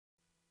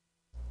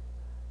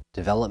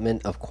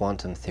Development of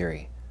quantum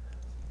theory.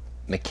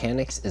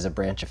 Mechanics is a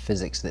branch of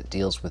physics that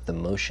deals with the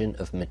motion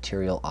of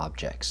material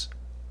objects.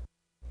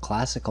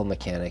 Classical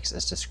mechanics,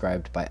 as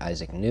described by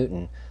Isaac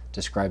Newton,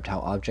 described how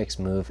objects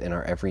move in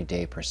our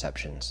everyday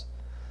perceptions.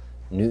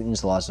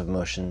 Newton's laws of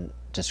motion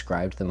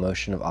described the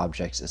motion of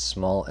objects as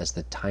small as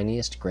the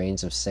tiniest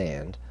grains of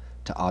sand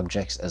to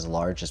objects as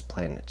large as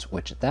planets,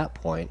 which at that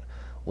point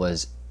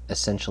was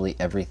essentially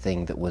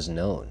everything that was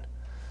known.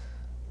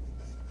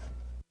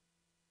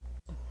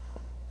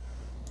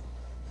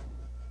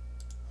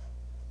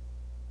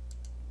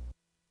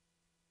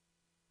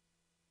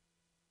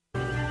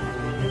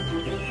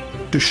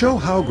 To show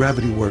how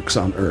gravity works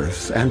on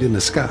Earth and in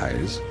the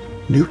skies,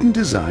 Newton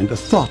designed a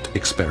thought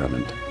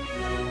experiment.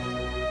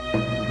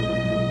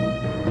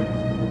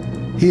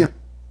 He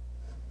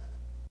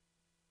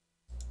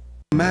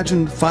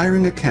imagined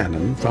firing a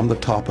cannon from the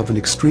top of an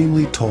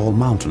extremely tall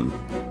mountain.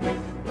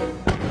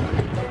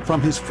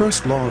 From his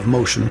first law of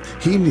motion,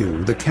 he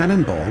knew the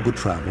cannonball would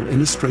travel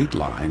in a straight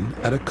line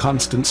at a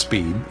constant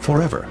speed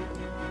forever.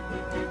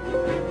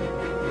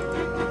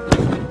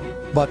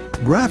 But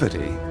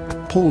gravity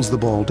pulls the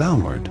ball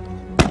downward.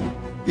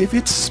 If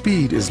its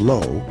speed is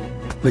low,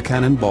 the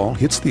cannonball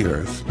hits the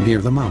earth near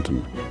the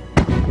mountain.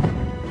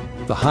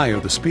 The higher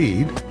the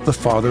speed, the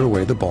farther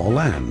away the ball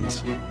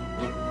lands.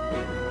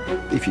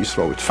 If you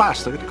throw it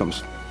faster, it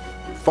comes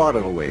farther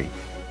away.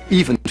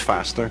 Even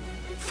faster,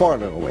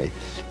 farther away.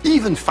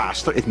 Even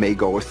faster, it may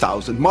go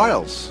 1,000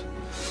 miles.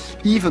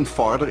 Even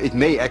farther, it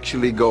may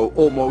actually go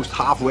almost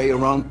halfway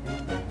around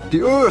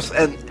the earth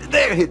and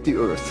there hit the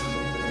earth.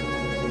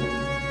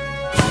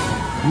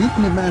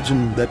 Newton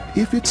imagined that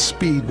if its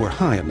speed were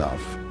high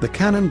enough, the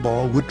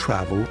cannonball would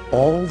travel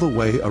all the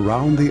way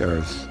around the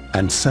Earth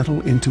and settle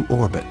into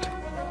orbit.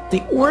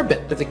 The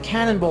orbit of the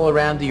cannonball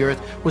around the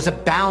Earth was a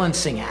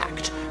balancing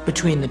act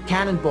between the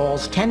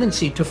cannonball's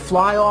tendency to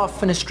fly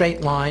off in a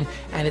straight line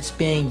and its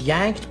being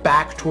yanked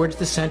back towards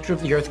the center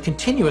of the Earth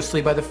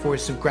continuously by the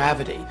force of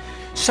gravity.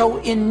 So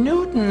in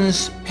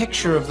Newton's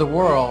picture of the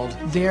world,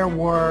 there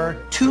were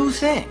two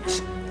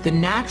things. The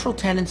natural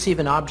tendency of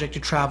an object to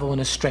travel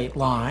in a straight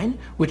line,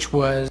 which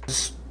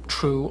was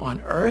true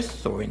on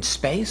Earth or in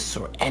space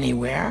or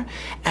anywhere,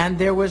 and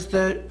there was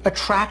the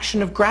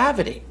attraction of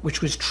gravity,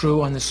 which was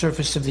true on the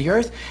surface of the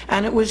Earth,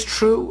 and it was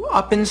true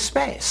up in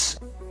space.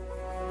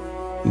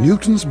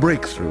 Newton's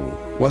breakthrough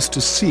was to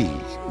see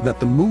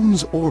that the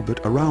moon's orbit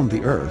around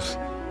the Earth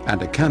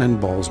and a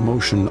cannonball's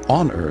motion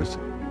on Earth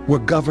were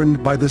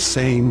governed by the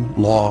same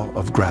law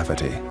of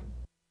gravity.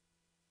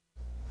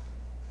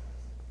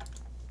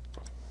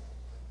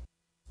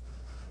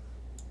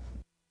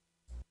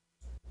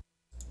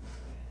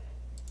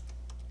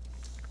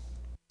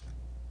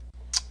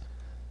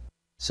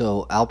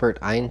 So Albert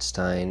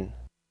Einstein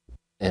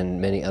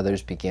and many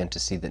others began to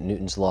see that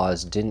Newton's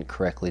laws didn't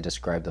correctly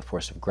describe the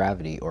force of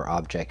gravity or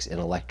objects in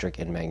electric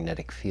and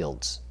magnetic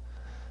fields.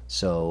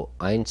 So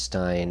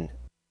Einstein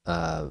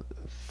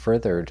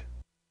furthered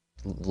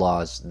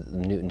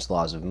Newton's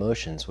laws of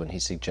motions when he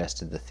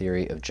suggested the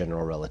theory of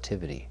general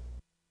relativity.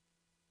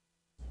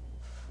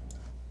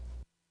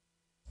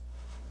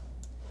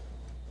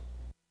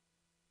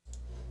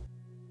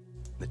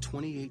 The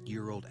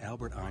 28-year-old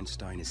Albert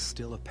Einstein is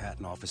still a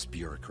patent office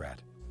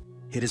bureaucrat.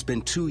 It has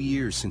been 2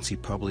 years since he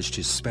published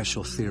his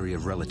special theory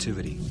of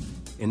relativity.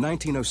 In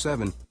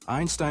 1907,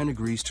 Einstein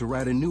agrees to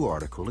write a new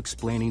article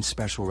explaining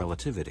special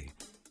relativity.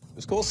 It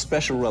was called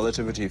special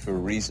relativity for a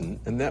reason,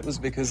 and that was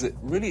because it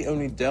really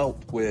only dealt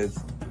with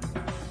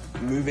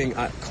moving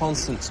at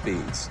constant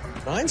speeds.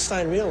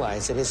 Einstein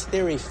realized that his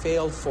theory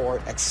failed for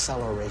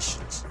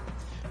accelerations.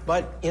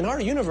 But in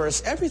our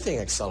universe, everything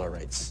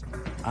accelerates.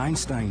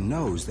 Einstein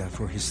knows that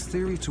for his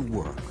theory to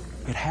work,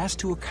 it has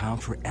to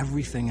account for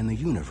everything in the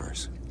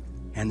universe.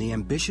 And the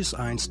ambitious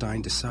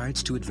Einstein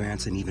decides to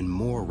advance an even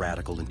more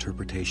radical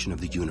interpretation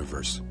of the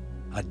universe,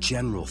 a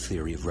general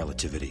theory of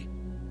relativity.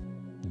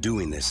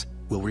 Doing this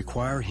will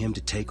require him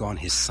to take on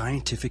his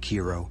scientific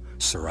hero,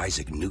 Sir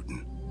Isaac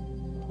Newton.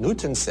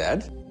 Newton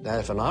said that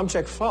if an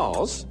object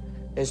falls,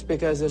 it's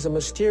because there's a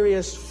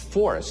mysterious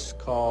force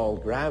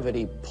called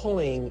gravity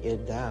pulling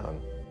it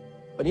down.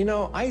 But you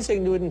know,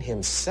 Isaac Newton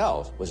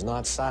himself was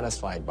not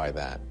satisfied by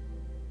that.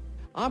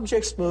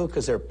 Objects move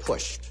because they're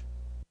pushed,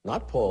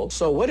 not pulled.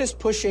 So what is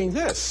pushing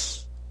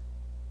this?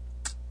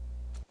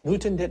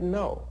 Newton didn't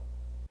know.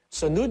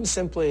 So Newton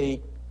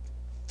simply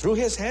threw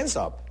his hands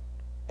up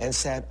and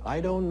said,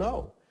 I don't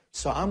know.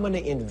 So I'm going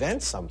to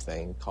invent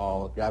something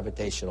called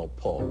gravitational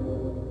pull.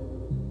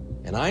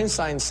 And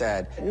Einstein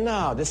said,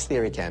 no, this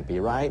theory can't be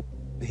right.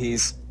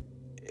 He's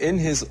in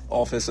his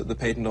office at the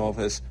patent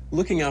office,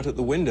 looking out at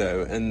the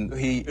window, and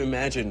he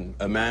imagined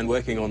a man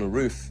working on a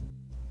roof.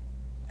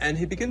 And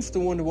he begins to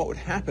wonder what would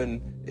happen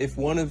if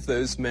one of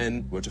those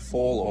men were to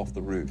fall off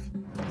the roof.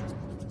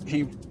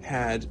 He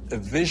had a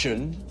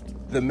vision.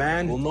 The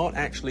man will not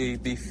actually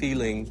be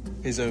feeling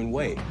his own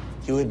weight.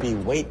 He would be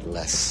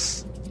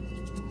weightless.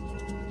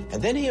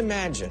 And then he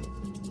imagined,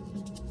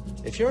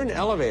 if you're in an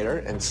elevator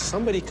and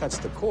somebody cuts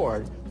the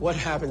cord, what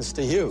happens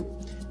to you?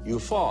 You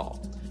fall.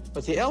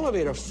 But the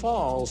elevator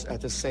falls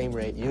at the same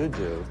rate you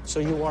do, so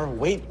you are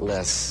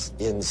weightless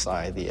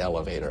inside the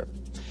elevator.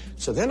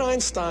 So then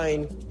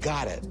Einstein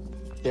got it.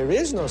 There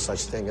is no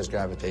such thing as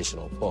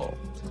gravitational pull.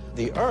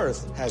 The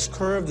Earth has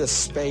curved the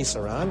space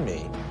around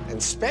me,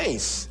 and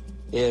space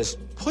is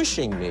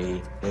pushing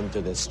me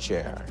into this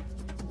chair.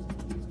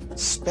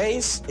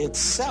 Space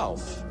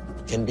itself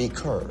can be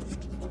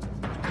curved.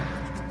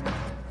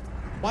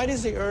 Why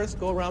does the Earth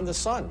go around the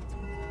sun?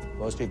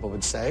 Most people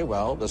would say,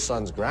 well, the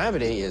sun's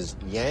gravity is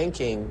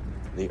yanking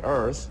the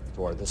Earth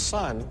toward the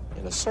sun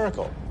in a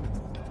circle.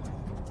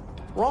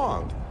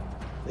 Wrong.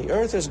 The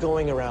Earth is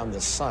going around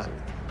the sun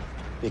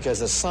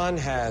because the sun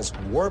has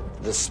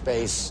warped the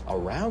space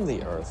around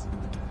the Earth,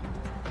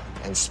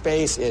 and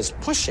space is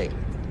pushing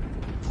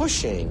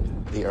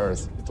the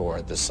Earth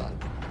toward the sun.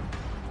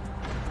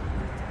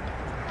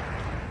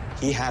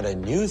 He had a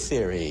new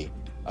theory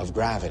of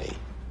gravity,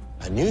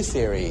 a new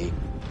theory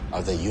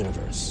of the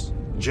universe.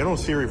 General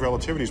theory of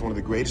relativity is one of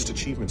the greatest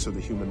achievements of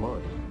the human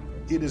mind.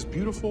 It is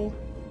beautiful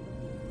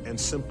and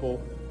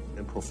simple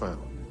and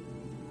profound.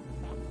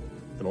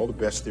 And all the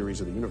best theories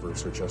of the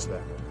universe are just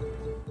that.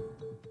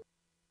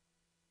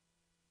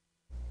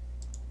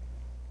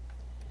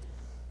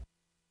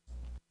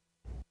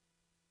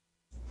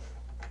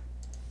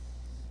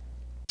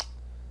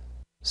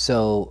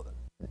 So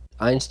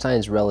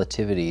Einstein's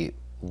relativity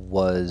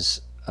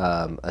was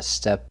a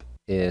step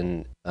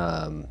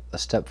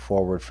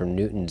forward from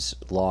Newton's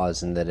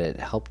laws in that it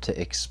helped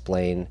to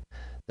explain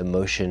the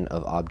motion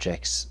of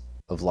objects,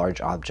 of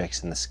large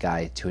objects in the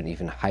sky, to an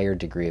even higher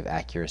degree of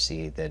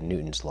accuracy than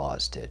Newton's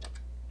laws did.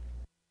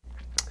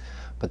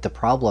 But the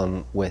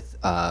problem with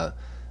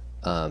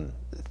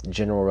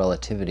general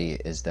relativity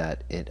is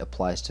that it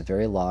applies to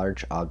very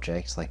large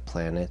objects like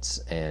planets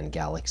and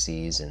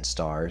galaxies and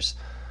stars,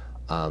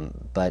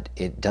 but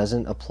it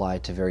doesn't apply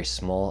to very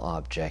small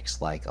objects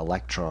like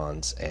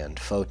electrons and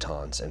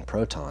photons and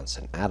protons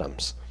and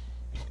atoms.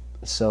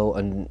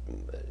 So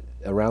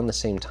around the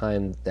same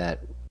time that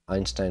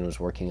Einstein was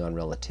working on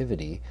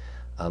relativity,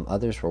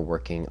 others were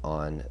working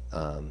on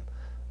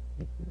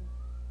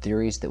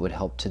theories that would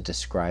help to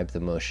describe the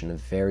motion of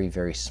very,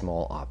 very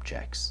small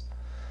objects.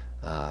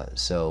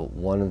 So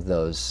one of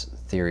those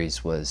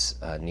theories was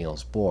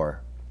Niels Bohr,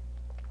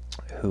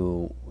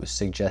 who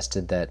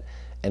suggested that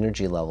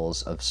energy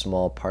levels of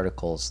small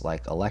particles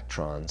like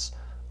electrons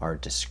are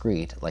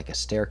discrete, like a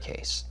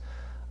staircase,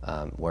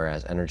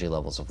 whereas energy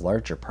levels of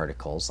larger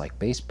particles like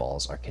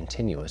baseballs are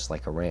continuous,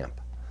 like a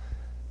ramp.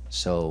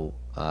 So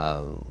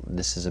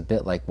this is a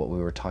bit like what we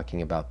were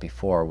talking about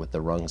before with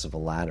the rungs of a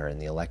ladder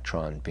and the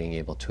electron being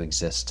able to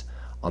exist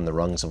on the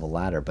rungs of a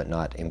ladder but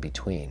not in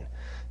between.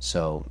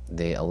 So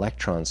the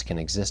electrons can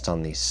exist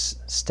on these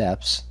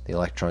steps. The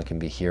electron can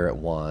be here at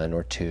 1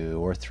 or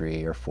 2 or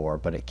 3 or 4,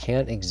 but it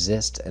can't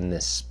exist in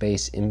this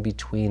space in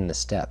between the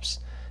steps.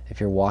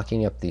 If you're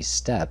walking up these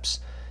steps,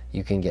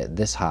 you can get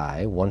this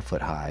high, 1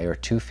 foot high or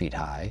 2 feet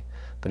high,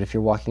 but if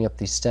you're walking up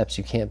these steps,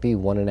 you can't be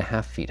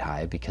 1.5 feet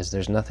high because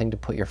there's nothing to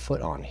put your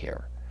foot on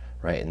here,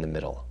 right in the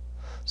middle.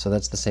 So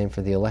that's the same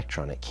for the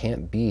electron. It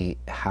can't be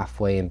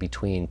halfway in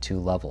between two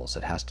levels.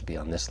 It has to be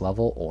on this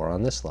level or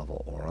on this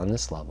level or on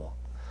this level.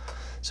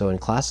 So in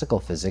classical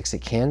physics, it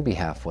can be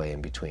halfway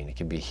in between. It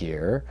can be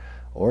here,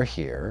 or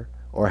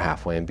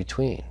halfway in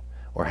between,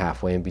 or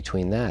halfway in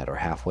between that, or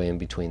halfway in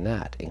between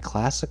that. In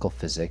classical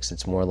physics,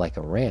 it's more like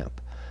a ramp,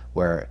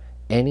 where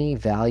any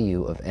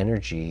value of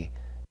energy,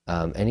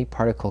 any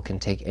particle can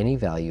take any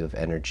value of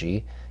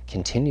energy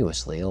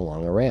continuously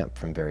along a ramp,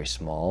 from very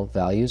small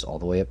values all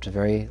the way up to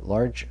very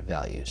large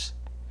values.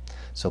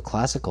 So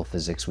classical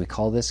physics, we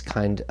call this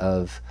kind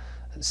of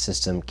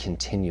system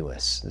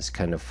continuous, this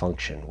kind of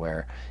function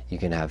where you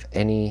can have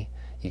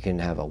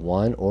a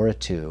 1 or a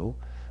 2,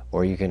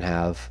 or you can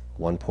have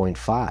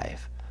 1.5,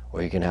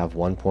 or you can have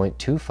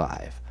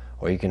 1.25,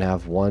 or you can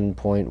have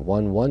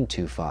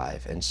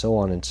 1.1125, and so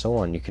on and so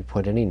on. You could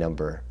put any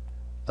number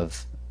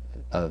of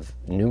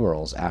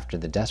numerals after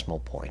the decimal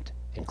point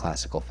in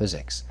classical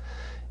physics.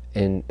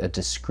 In a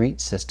discrete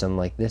system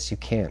like this, you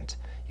can't.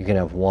 You can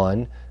have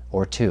 1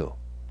 or 2.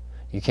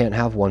 You can't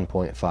have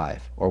 1.5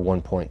 or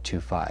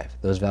 1.25.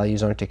 Those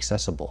values aren't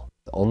accessible.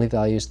 The only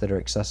values that are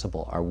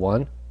accessible are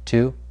 1,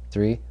 2,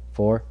 3,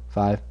 4,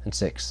 5, and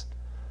 6.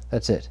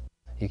 That's it.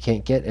 You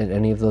can't get at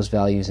any of those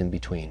values in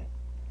between.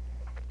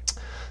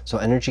 So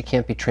energy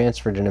can't be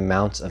transferred in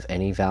amounts of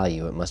any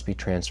value. It must be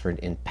transferred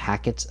in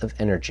packets of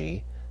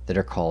energy that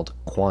are called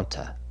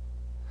quanta.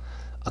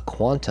 A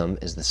quantum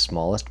is the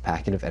smallest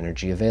packet of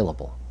energy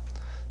available.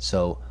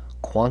 So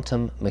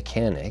quantum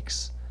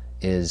mechanics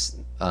is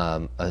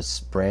a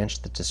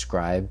branch that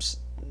describes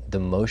the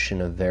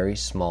motion of very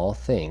small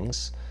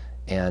things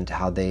and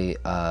how they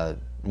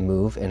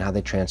move and how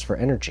they transfer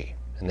energy.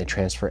 And they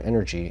transfer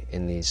energy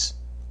in these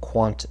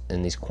quanta.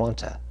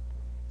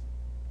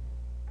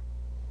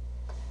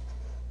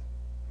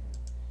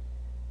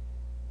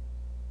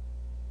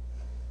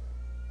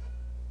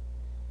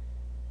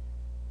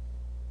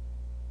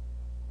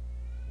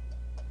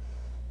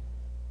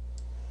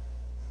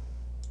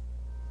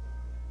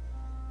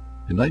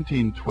 In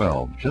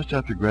 1912, just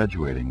after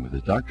graduating with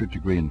his doctorate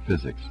degree in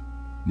physics,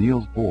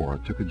 Niels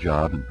Bohr took a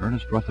job in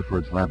Ernest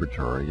Rutherford's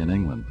laboratory in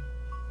England.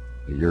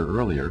 A year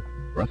earlier,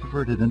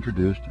 Rutherford had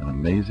introduced an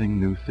amazing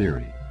new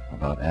theory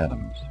about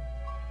atoms.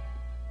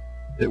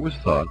 It was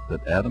thought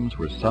that atoms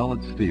were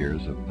solid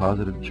spheres of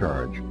positive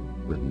charge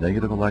with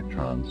negative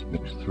electrons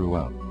mixed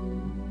throughout.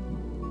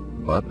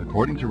 But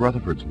according to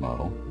Rutherford's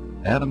model,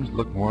 atoms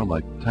look more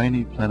like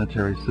tiny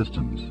planetary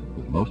systems,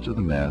 with most of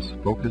the mass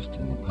focused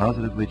in the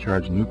positively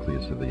charged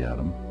nucleus of the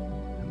atom,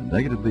 and the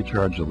negatively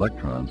charged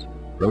electrons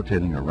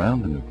rotating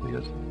around the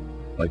nucleus,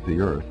 like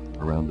the Earth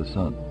around the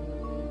Sun.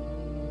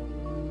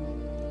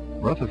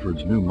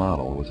 Rutherford's new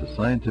model was a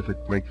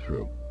scientific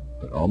breakthrough,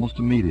 but almost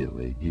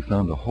immediately he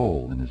found a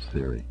hole in his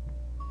theory.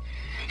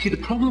 See, the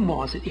problem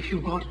was that if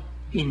you've got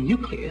a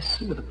nucleus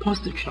with a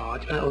positive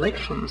charge and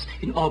electrons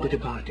in orbit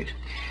about it,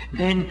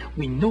 then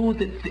we know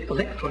that the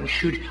electron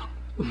should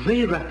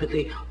very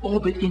rapidly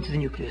orbit into the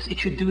nucleus. It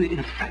should do it in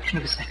a fraction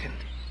of a second.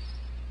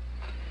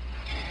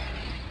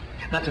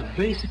 That's a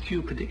very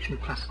secure prediction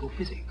of classical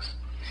physics.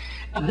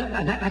 And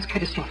that's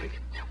catastrophic.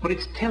 What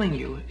it's telling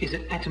you is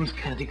that atoms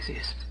cannot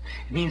exist.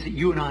 It means that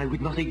you and I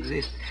would not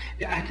exist.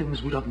 The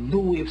atoms would have no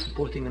way of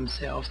supporting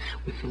themselves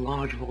with the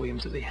large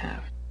volumes that they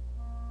have.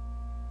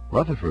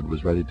 Rutherford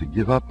was ready to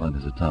give up on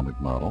his atomic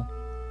model,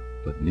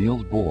 but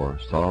Niels Bohr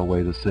saw a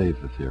way to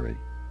save the theory.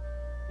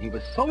 He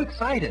was so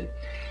excited,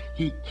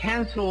 he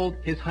canceled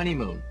his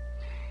honeymoon.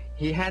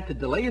 He had to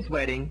delay his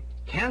wedding,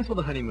 cancel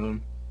the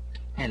honeymoon,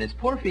 and his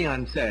poor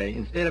fiancée,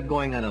 instead of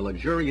going on a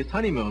luxurious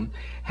honeymoon,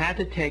 had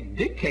to take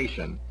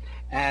dictation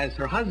as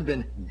her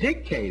husband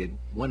dictated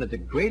one of the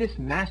greatest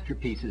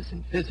masterpieces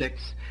in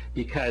physics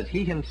because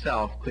he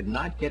himself could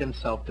not get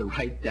himself to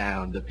write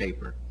down the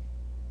paper.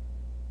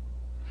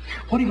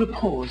 What he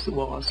proposed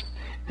was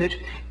that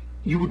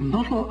you would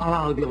not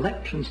allow the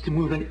electrons to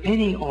move in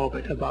any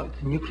orbit about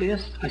the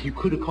nucleus, as you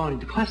could according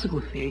to classical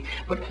theory,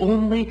 but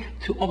only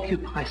to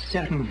occupy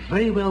certain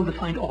very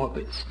well-defined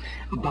orbits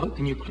about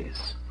the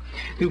nucleus.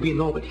 There would be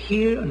an orbit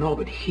here, an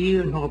orbit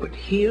here, an orbit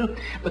here,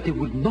 but there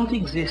would not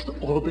exist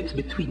orbits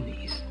between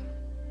these.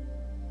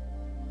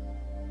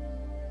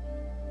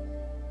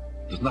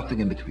 There's nothing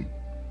in between.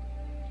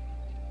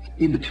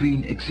 In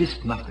between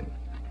exists nothing.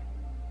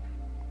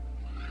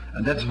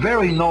 And that's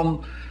very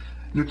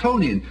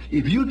non-Newtonian.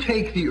 If you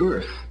take the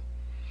Earth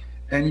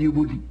and you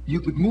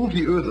could move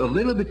the Earth a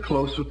little bit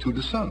closer to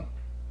the Sun,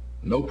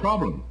 no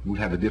problem. We'd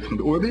have a different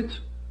orbit,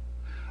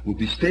 would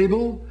be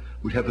stable,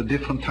 would have a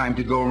different time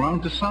to go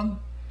around the Sun,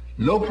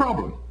 no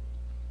problem.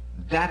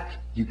 That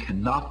you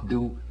cannot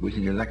do with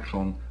an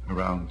electron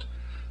around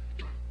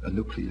a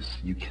nucleus.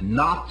 You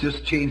cannot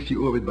just change the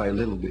orbit by a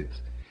little bit.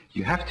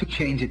 You have to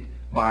change it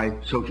by,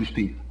 so to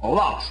speak, a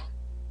lot.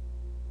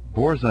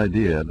 Bohr's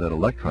idea that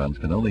electrons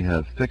can only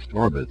have fixed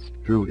orbits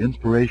drew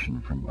inspiration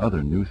from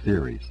other new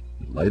theories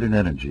that light and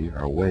energy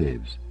are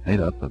waves made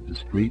up of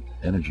discrete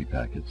energy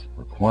packets,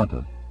 or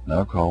quanta,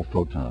 now called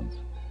photons.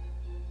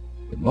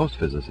 But most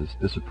physicists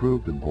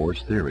disapproved of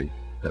Bohr's theory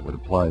that would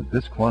apply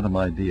this quantum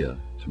idea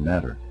to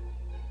matter.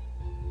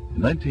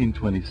 In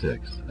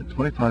 1926, a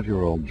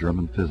 25-year-old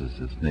German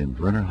physicist named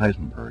Werner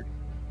Heisenberg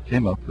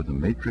came up with a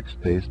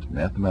matrix-based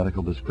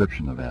mathematical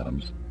description of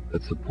atoms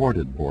that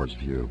supported Bohr's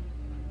view.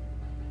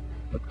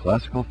 But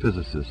classical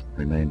physicists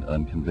remained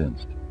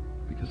unconvinced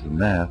because the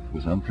math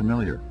was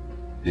unfamiliar,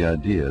 the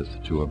ideas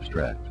too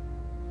abstract.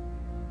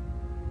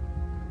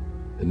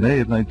 In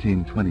May of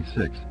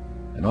 1926,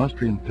 an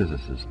Austrian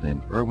physicist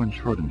named Erwin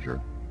Schrödinger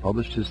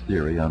published his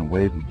theory on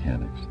wave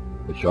mechanics,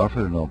 which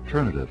offered an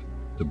alternative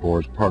to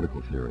Bohr's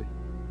particle theory.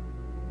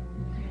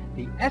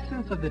 The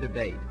essence of the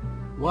debate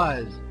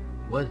was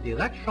the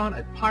electron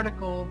a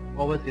particle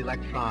or was the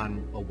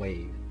electron a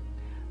wave?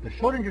 The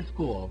Schrödinger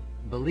school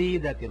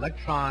believed that the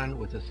electron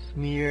was a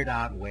smeared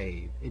out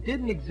wave. It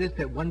didn't exist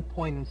at one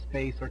point in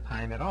space or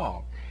time at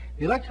all.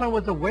 The electron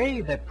was a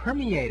wave that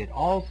permeated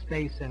all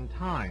space and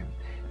time.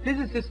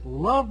 Physicists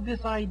loved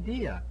this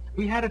idea.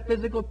 We had a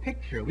physical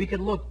picture. We could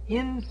look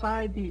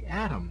inside the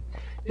atom.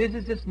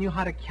 Physicists knew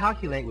how to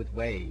calculate with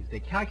waves. They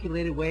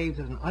calculated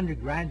waves as an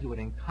undergraduate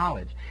in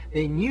college.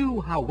 They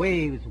knew how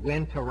waves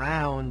went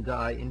around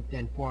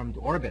and formed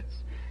orbits.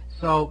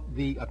 So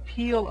the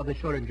appeal of the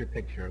Schrödinger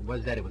picture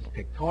was that it was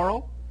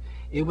pictorial,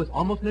 it was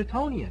almost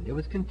Newtonian, it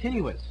was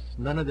continuous,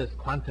 none of this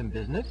quantum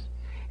business,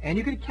 and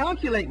you could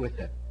calculate with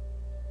it.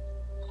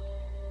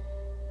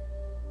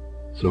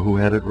 So who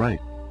had it right?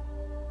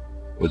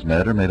 Was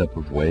matter made up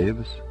of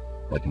waves,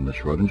 like in the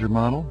Schrödinger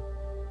model?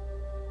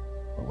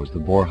 Or was the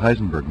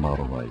Bohr-Heisenberg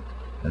model right,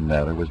 and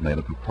matter was made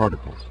up of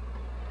particles?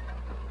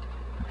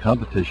 The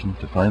competition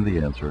to find the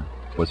answer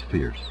was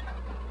fierce.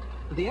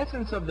 The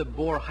essence of the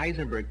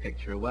Bohr-Heisenberg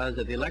picture was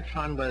that the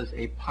electron was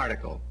a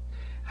particle.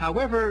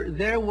 However,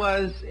 there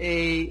was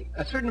a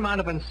certain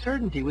amount of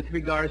uncertainty with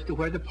regards to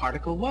where the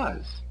particle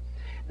was.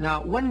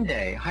 Now, one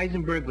day,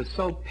 Heisenberg was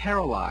so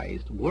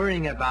paralyzed,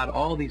 worrying about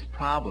all these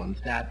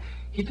problems, that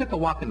he took a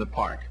walk in the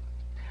park.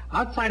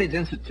 Outside his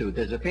institute,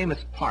 there's a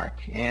famous park,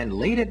 and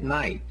late at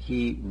night,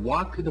 he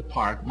walked through the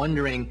park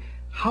wondering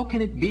How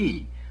can it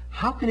be?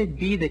 How can it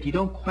be that you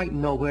don't quite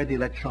know where the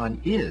electron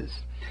is?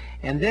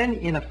 And then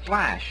in a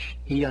flash,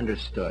 he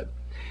understood.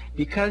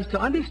 Because to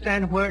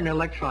understand where an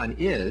electron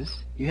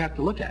is, you have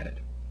to look at it.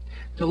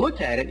 To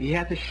look at it, you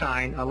have to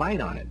shine a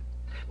light on it.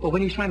 But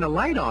when you shine a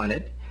light on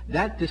it,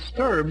 that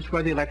disturbs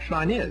where the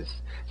electron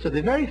is. So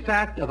the very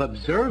fact of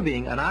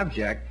observing an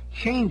object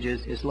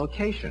changes its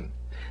location.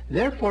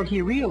 Therefore,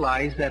 he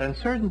realized that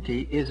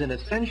uncertainty is an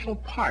essential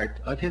part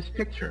of his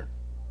picture.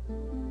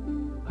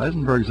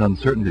 Heisenberg's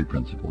uncertainty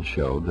principle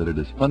showed that it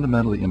is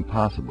fundamentally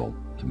impossible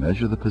to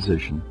measure the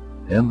position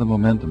and the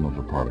momentum of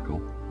a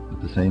particle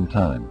at the same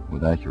time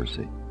with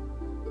accuracy.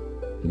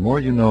 The more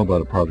you know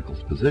about a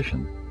particle's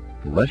position,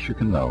 the less you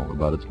can know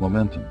about its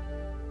momentum.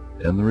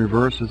 And the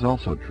reverse is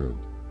also true.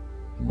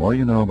 The more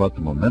you know about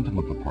the momentum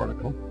of a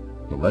particle,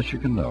 the less you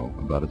can know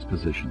about its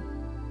position.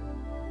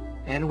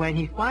 And when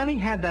he finally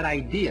had that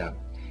idea,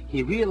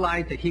 he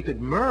realized that he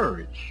could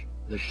merge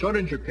the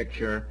Schrödinger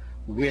picture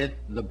with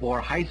the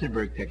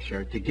Bohr-Heisenberg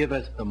picture to give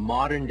us the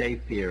modern-day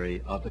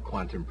theory of the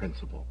quantum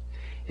principle.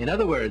 In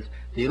other words,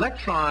 the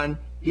electron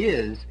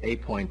is a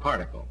point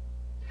particle,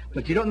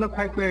 but you don't know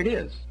quite where it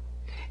is.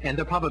 And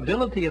the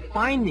probability of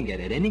finding it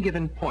at any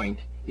given point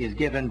is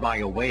given by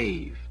a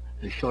wave,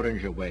 the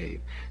Schrödinger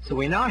wave. So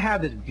we now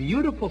have this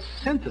beautiful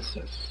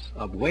synthesis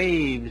of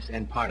waves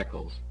and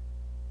particles.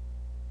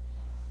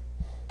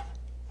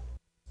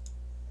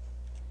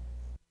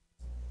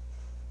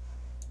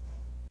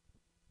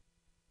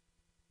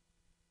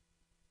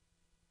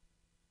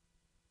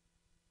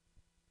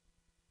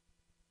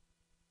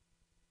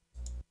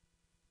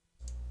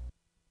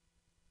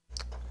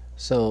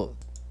 So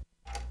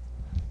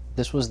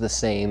this was the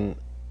same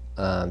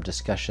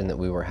discussion that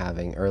we were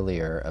having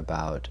earlier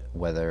about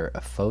whether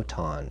a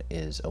photon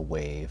is a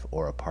wave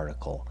or a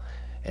particle.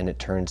 And it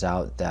turns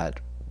out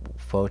that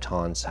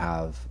photons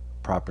have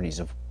properties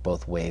of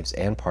both waves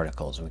and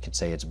particles. We could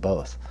say it's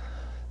both.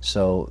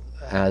 So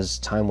as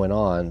time went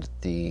on,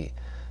 the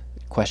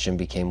question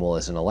became, well,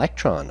 is an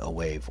electron a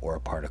wave or a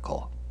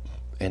particle?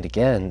 And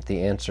again,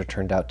 the answer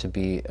turned out to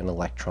be an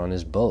electron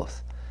is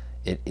both.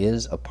 It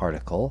is a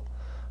particle,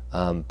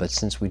 but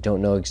since we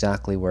don't know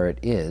exactly where it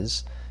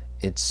is,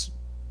 its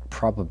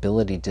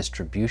probability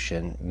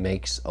distribution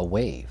makes a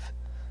wave.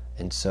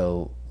 And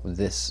so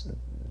this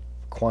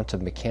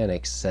quantum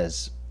mechanics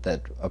says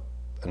that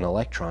an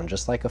electron,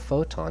 just like a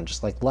photon,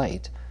 just like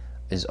light,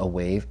 is a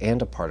wave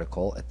and a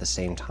particle at the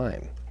same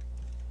time.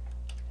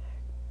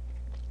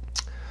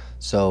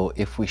 So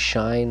if we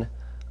shine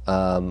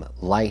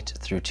light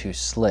through two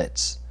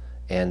slits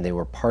and they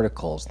were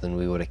particles, then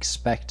we would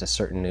expect a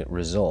certain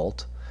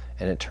result.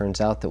 And it turns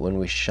out that when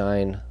we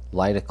shine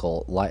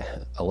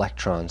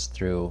electrons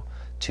through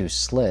two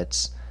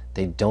slits,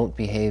 they don't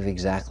behave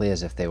exactly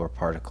as if they were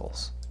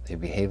particles. They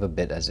behave a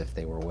bit as if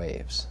they were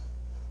waves.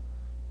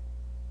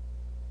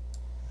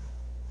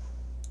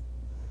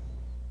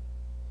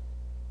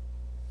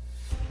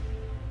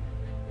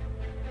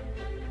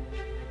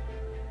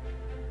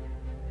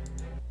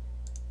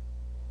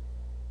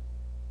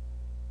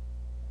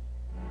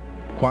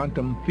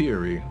 Quantum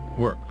theory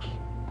works,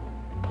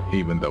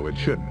 even though it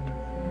shouldn't.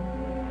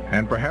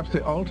 And perhaps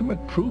the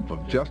ultimate proof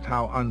of just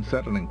how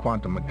unsettling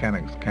quantum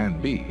mechanics can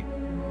be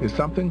is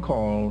something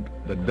called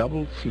the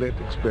double-slit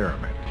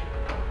experiment.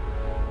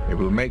 It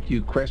will make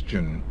you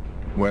question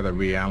whether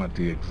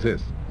reality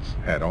exists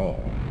at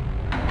all.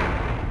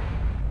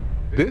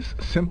 This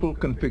simple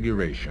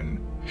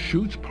configuration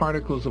shoots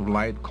particles of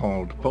light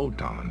called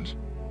photons,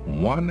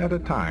 one at a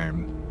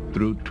time,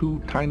 through two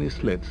tiny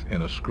slits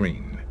in a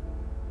screen.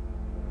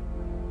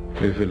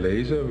 With a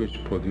laser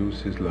which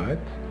produces light,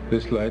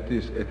 this light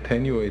is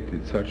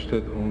attenuated such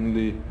that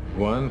only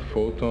one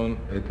photon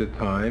at a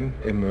time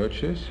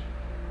emerges.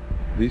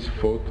 This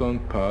photon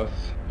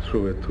passes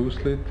through a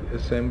two-slit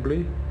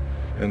assembly,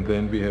 and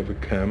then we have a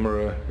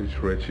camera which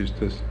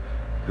registers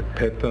the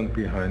pattern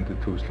behind the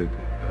two-slit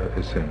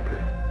assembly.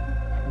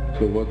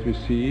 So what we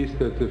see is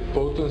that the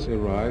photons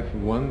arrive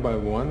one by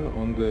one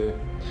on the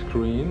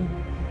screen,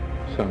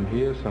 some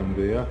here, some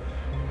there,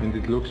 and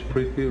it looks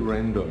pretty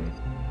random.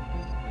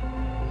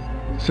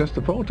 Since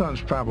the photons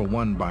travel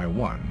one by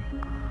one,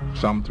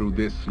 some through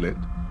this slit,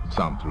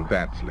 some through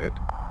that slit,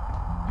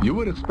 you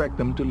would expect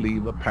them to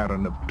leave a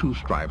pattern of two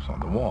stripes on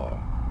the wall.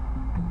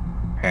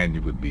 And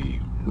you would be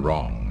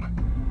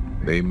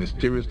wrong. They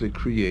mysteriously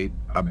create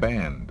a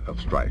band of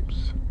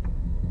stripes.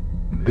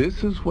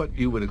 This is what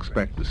you would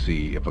expect to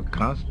see if a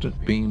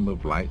constant beam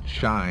of light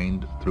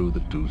shined through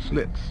the two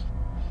slits.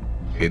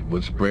 It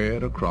would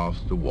spread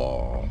across the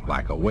wall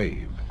like a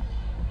wave.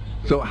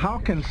 So how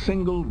can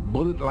single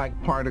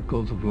bullet-like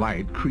particles of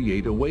light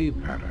create a wave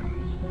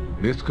pattern?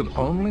 This could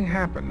only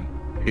happen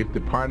if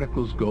the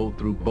particles go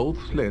through both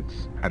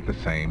slits at the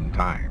same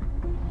time.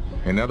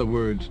 In other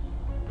words,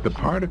 the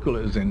particle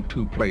is in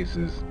two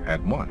places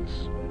at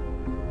once.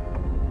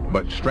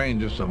 But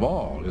strangest of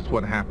all is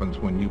what happens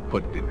when you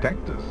put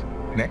detectors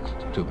next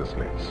to the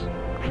slits.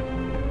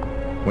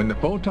 When the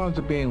photons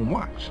are being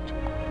watched,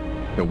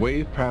 the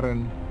wave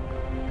pattern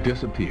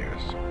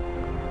disappears.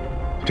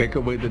 Take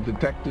away the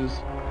detectors,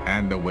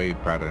 and the wave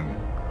pattern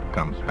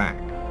comes back.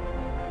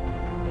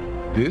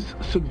 This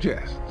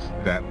suggests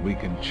that we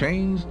can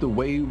change the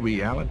way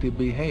reality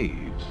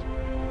behaves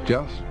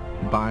just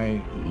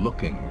by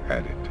looking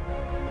at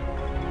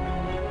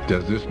it.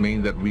 Does this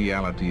mean that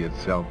reality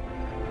itself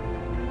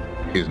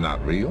is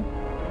not real?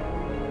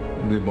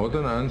 The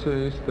modern answer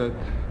is that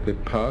the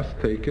path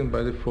taken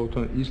by the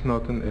photon is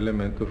not an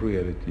element of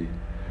reality.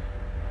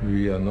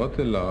 We are not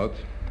allowed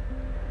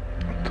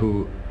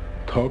to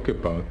talk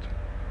about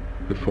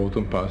the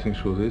photon passing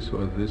through this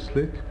or this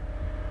slit.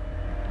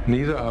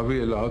 Neither are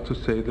we allowed to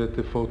say that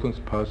the photons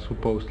pass through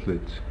both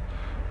slits.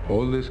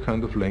 All this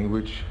kind of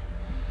language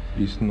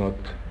is not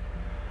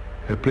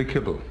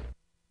applicable.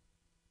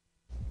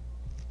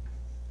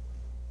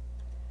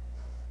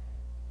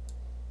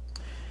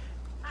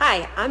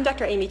 Hi, I'm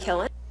Dr. Amy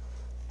Killen.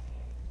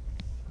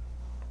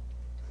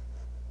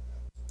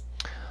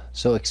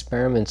 So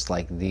experiments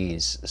like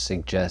these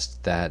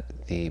suggest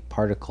that the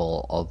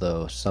particle,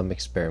 although some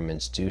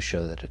experiments do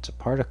show that it's a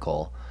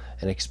particle,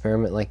 an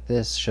experiment like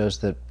this shows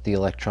that the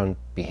electron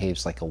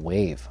behaves like a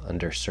wave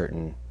under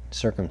certain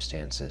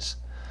circumstances.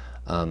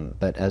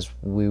 But as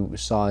we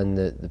saw in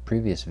the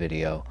previous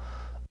video,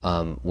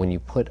 when you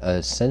put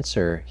a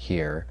sensor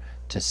here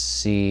to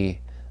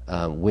see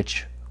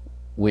which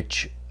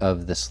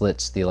of the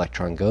slits the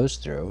electron goes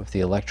through, if the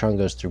electron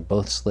goes through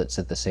both slits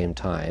at the same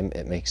time,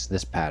 it makes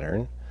this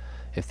pattern.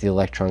 If the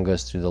electron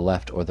goes through the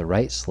left or the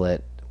right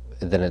slit,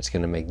 then it's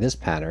going to make this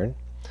pattern.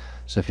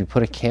 So if you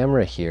put a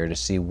camera here to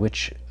see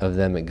which of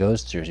them it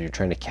goes through, so you're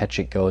trying to catch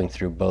it going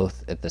through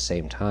both at the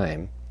same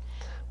time,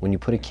 when you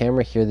put a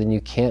camera here, then you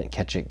can't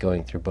catch it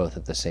going through both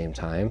at the same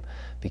time,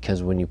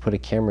 because when you put a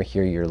camera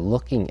here, you're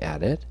looking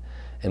at it,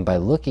 and by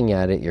looking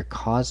at it, you're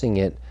causing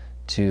it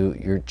to,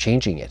 you're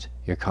changing it.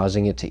 You're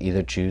causing it to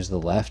either choose the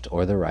left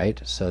or the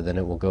right, so then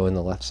it will go in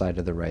the left side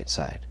or the right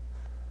side.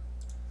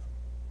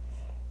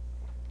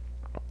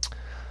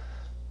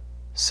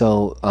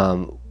 So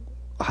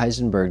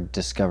Heisenberg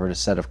discovered a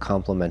set of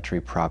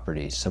complementary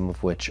properties, some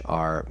of which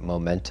are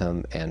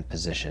momentum and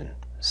position.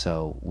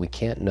 So we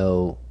can't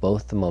know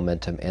both the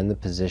momentum and the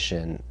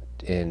position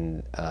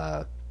in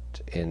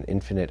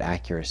infinite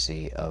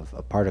accuracy of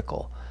a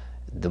particle.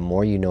 The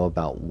more you know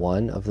about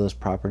one of those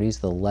properties,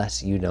 the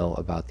less you know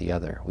about the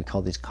other. We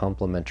call these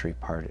complementary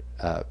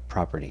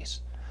properties.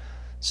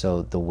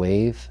 So the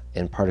wave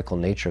and particle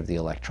nature of the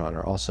electron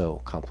are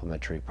also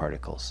complementary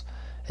particles.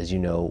 As you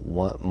know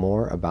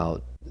more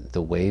about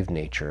the wave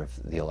nature of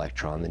the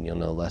electron, then you'll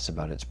know less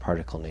about its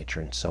particle nature,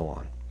 and so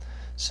on.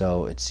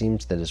 So it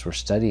seems that as we're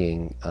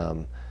studying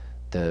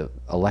the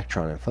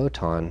electron and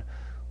photon,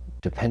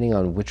 depending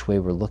on which way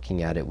we're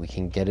looking at it, we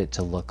can get it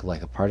to look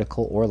like a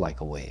particle or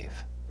like a wave.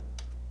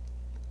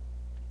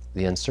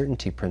 The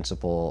uncertainty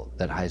principle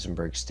that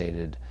Heisenberg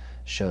stated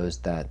shows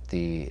that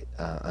the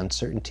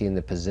uncertainty in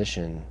the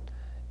position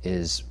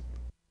is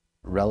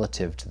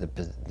relative to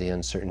the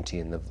uncertainty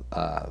in the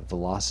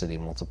velocity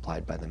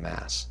multiplied by the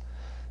mass.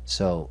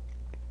 So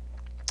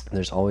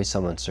there's always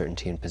some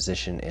uncertainty in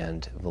position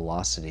and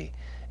velocity,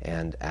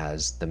 and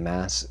as the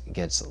mass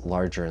gets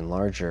larger and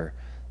larger,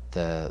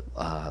 the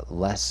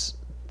less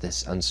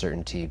this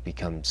uncertainty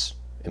becomes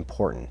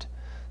important.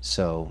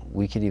 So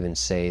we could even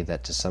say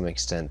that to some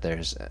extent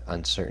there's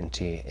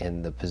uncertainty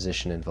in the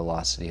position and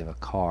velocity of a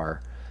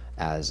car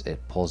as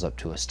it pulls up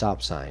to a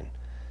stop sign.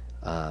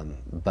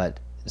 But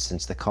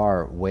since the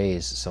car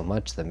weighs so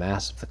much, the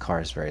mass of the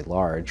car is very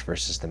large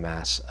versus the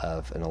mass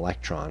of an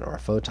electron or a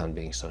photon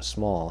being so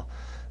small,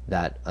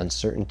 that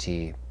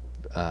uncertainty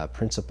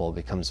principle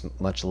becomes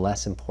much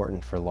less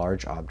important for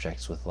large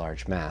objects with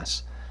large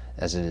mass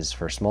as it is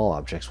for small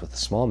objects with a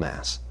small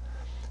mass.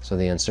 So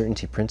the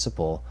uncertainty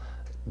principle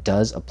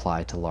does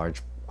apply to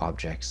large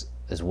objects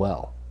as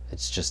well.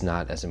 It's just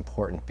not as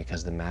important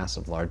because the mass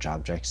of large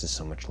objects is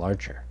so much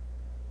larger.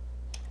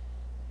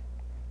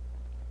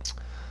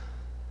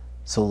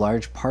 So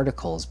large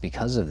particles,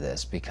 because of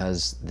this,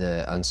 because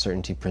the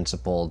uncertainty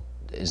principle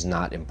is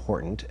not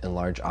important and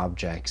large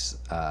objects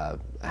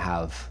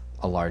have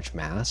a large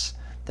mass,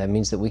 that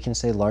means that we can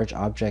say large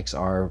objects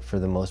are, for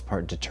the most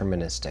part,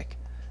 deterministic.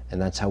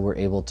 And that's how we're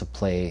able to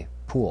play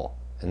pool.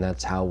 And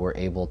that's how we're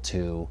able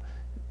to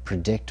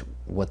predict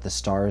what the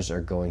stars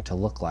are going to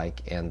look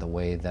like and the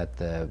way that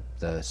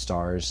the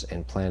stars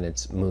and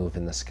planets move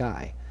in the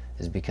sky,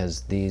 is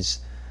because these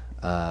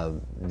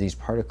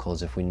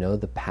particles, if we know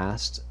the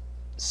past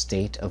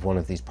state of one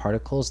of these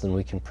particles, then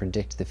we can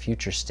predict the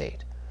future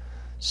state.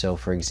 So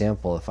for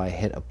example, if I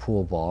hit a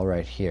pool ball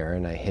right here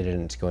and I hit it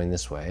and it's going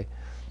this way,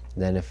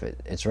 then if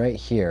it's right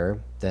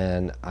here,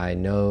 then I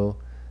know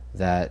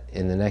that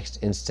in the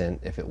next instant,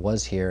 if it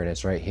was here and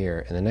it's right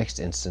here, in the next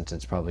instant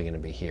it's probably going to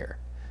be here.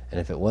 And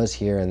if it was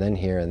here and then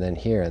here and then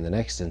here, in the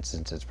next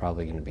instant it's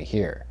probably going to be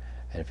here.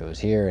 And if it was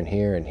here and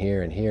here and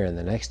here and here, in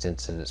the next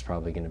instant it's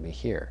probably going to be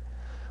here.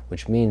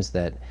 Which means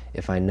that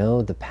if I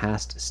know the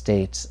past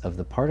states of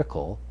the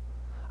particle,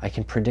 I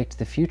can predict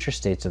the future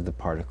states of the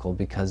particle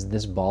because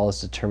this ball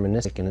is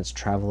deterministic and it's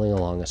traveling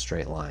along a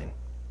straight line.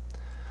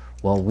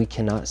 Well, we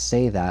cannot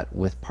say that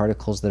with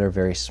particles that are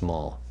very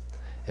small.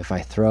 If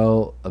I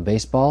throw a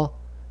baseball,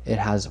 it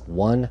has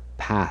one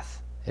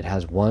path. It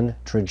has one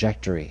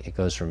trajectory. It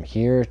goes from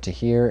here to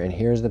here, and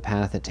here's the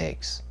path it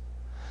takes.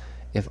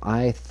 If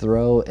I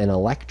throw an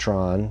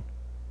electron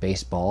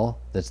baseball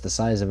that's the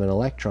size of an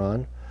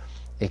electron,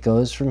 it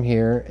goes from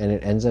here and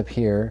it ends up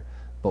here,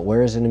 but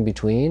where is it in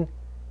between?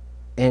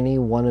 Any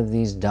one of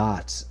these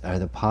dots are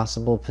the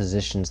possible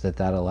positions that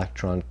that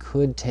electron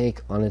could take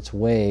on its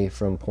way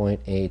from point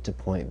A to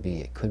point B.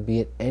 It could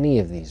be at any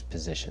of these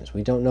positions.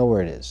 We don't know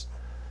where it is.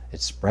 It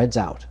spreads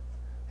out.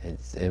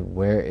 Its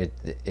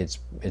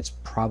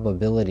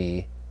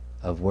probability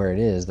of where it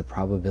is, the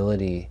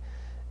probability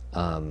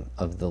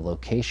of the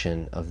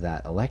location of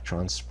that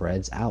electron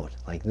spreads out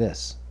like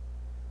this.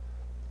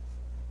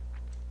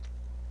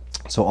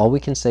 So all we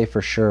can say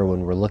for sure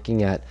when we're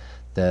looking at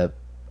the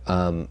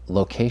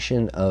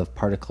location of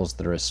particles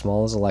that are as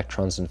small as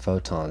electrons and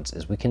photons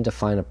is we can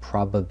define a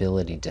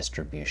probability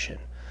distribution.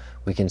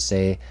 We can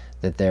say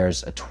that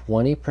there's a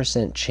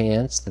 20%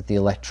 chance that the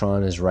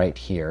electron is right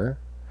here.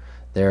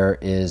 There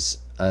is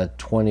a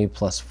 20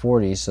 plus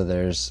 40, so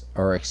there's a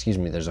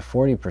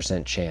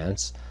 40%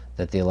 chance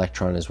that the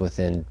electron is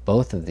within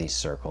both of these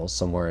circles,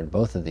 somewhere in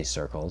both of these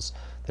circles.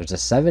 There's a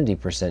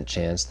 70%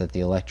 chance that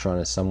the electron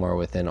is somewhere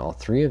within all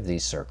three of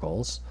these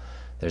circles.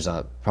 There's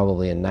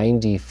probably a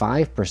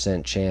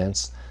 95%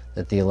 chance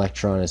that the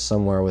electron is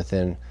somewhere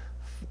within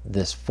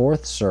this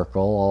fourth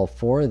circle, all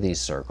four of these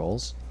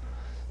circles.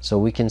 So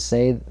we can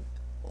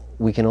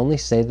only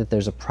say that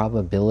there's a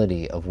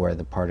probability of where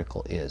the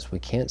particle is. We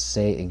can't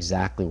say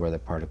exactly where the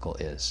particle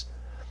is.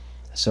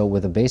 So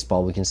with a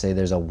baseball, we can say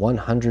there's a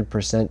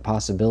 100%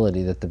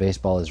 possibility that the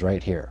baseball is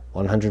right here,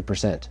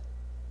 100%.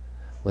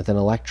 With an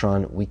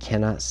electron, we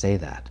cannot say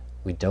that.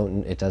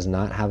 It does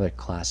not have a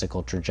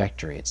classical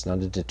trajectory. It's not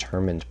a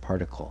determined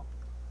particle.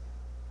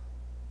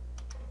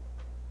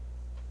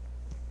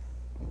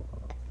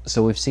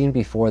 So we've seen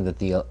before that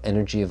the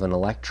energy of an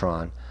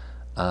electron,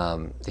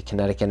 the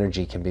kinetic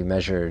energy, can be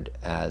measured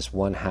as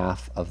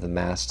 1/2 of the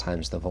mass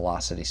times the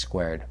velocity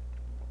squared.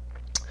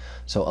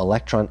 So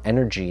electron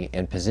energy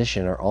and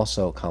position are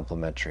also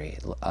complementary.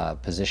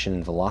 Position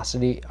and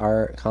velocity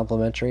are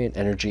complementary, and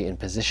energy and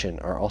position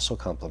are also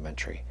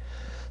complementary.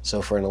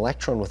 So for an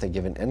electron with a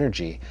given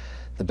energy,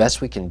 the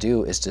best we can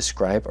do is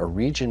describe a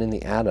region in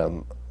the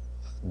atom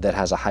that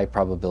has a high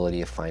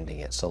probability of finding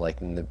it. So like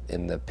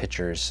in the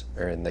pitcher's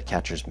or in the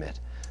catcher's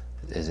mitt,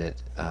 is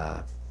it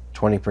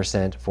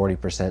 20%,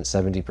 40%,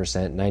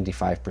 70%,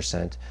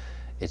 95%?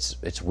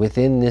 It's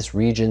within this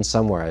region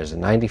somewhere. There's a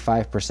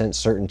 95%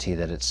 certainty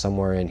that it's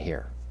somewhere in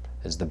here.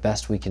 Is the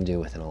best we can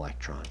do with an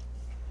electron.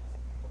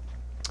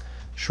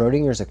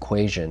 Schrodinger's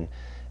equation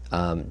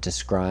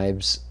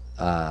describes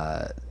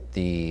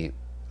the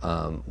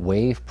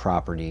wave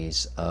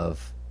properties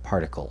of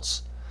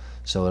particles.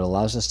 So it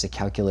allows us to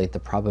calculate the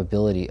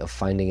probability of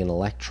finding an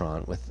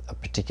electron with a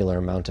particular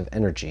amount of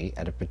energy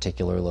at a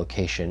particular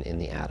location in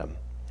the atom.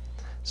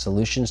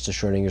 Solutions to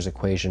Schrodinger's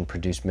equation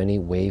produce many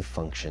wave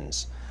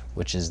functions,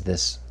 which is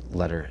this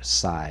letter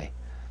psi.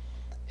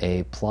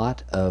 A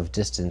plot of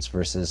distance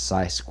versus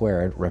psi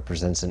squared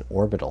represents an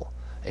orbital,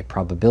 a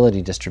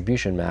probability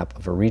distribution map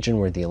of a region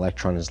where the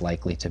electron is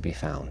likely to be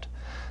found.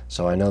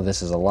 So I know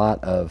this is a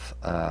lot of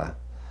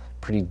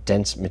pretty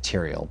dense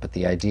material, but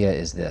the idea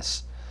is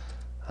this.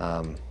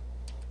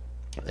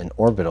 An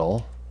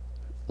orbital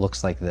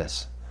looks like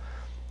this.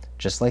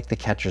 Just like the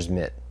catcher's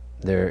mitt,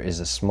 there is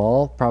a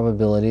small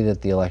probability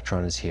that the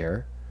electron is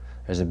here.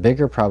 There's a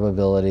bigger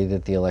probability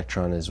that the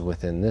electron is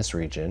within this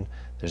region.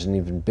 There's an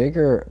even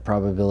bigger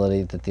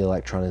probability that the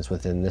electron is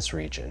within this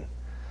region.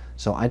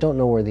 So I don't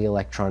know where the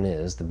electron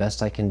is. The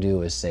best I can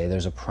do is say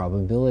there's a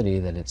probability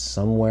that it's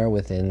somewhere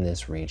within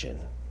this region.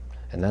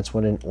 And that's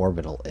what an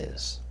orbital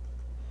is.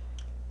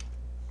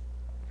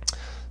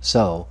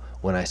 So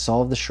when I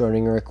solve the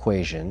Schrodinger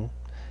equation,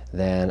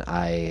 then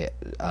I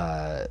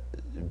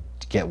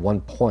get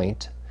 1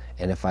 point.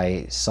 And if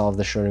I solve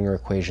the Schrodinger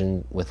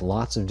equation with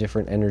lots of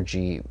different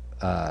energy,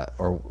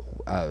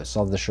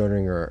 solve the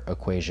Schrodinger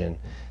equation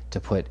to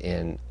put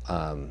in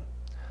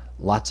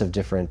lots of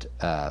different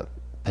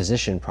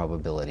position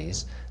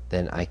probabilities,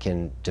 then I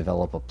can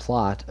develop a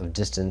plot of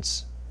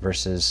distance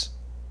versus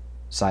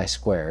psi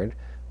squared,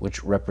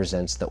 which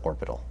represents the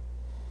orbital.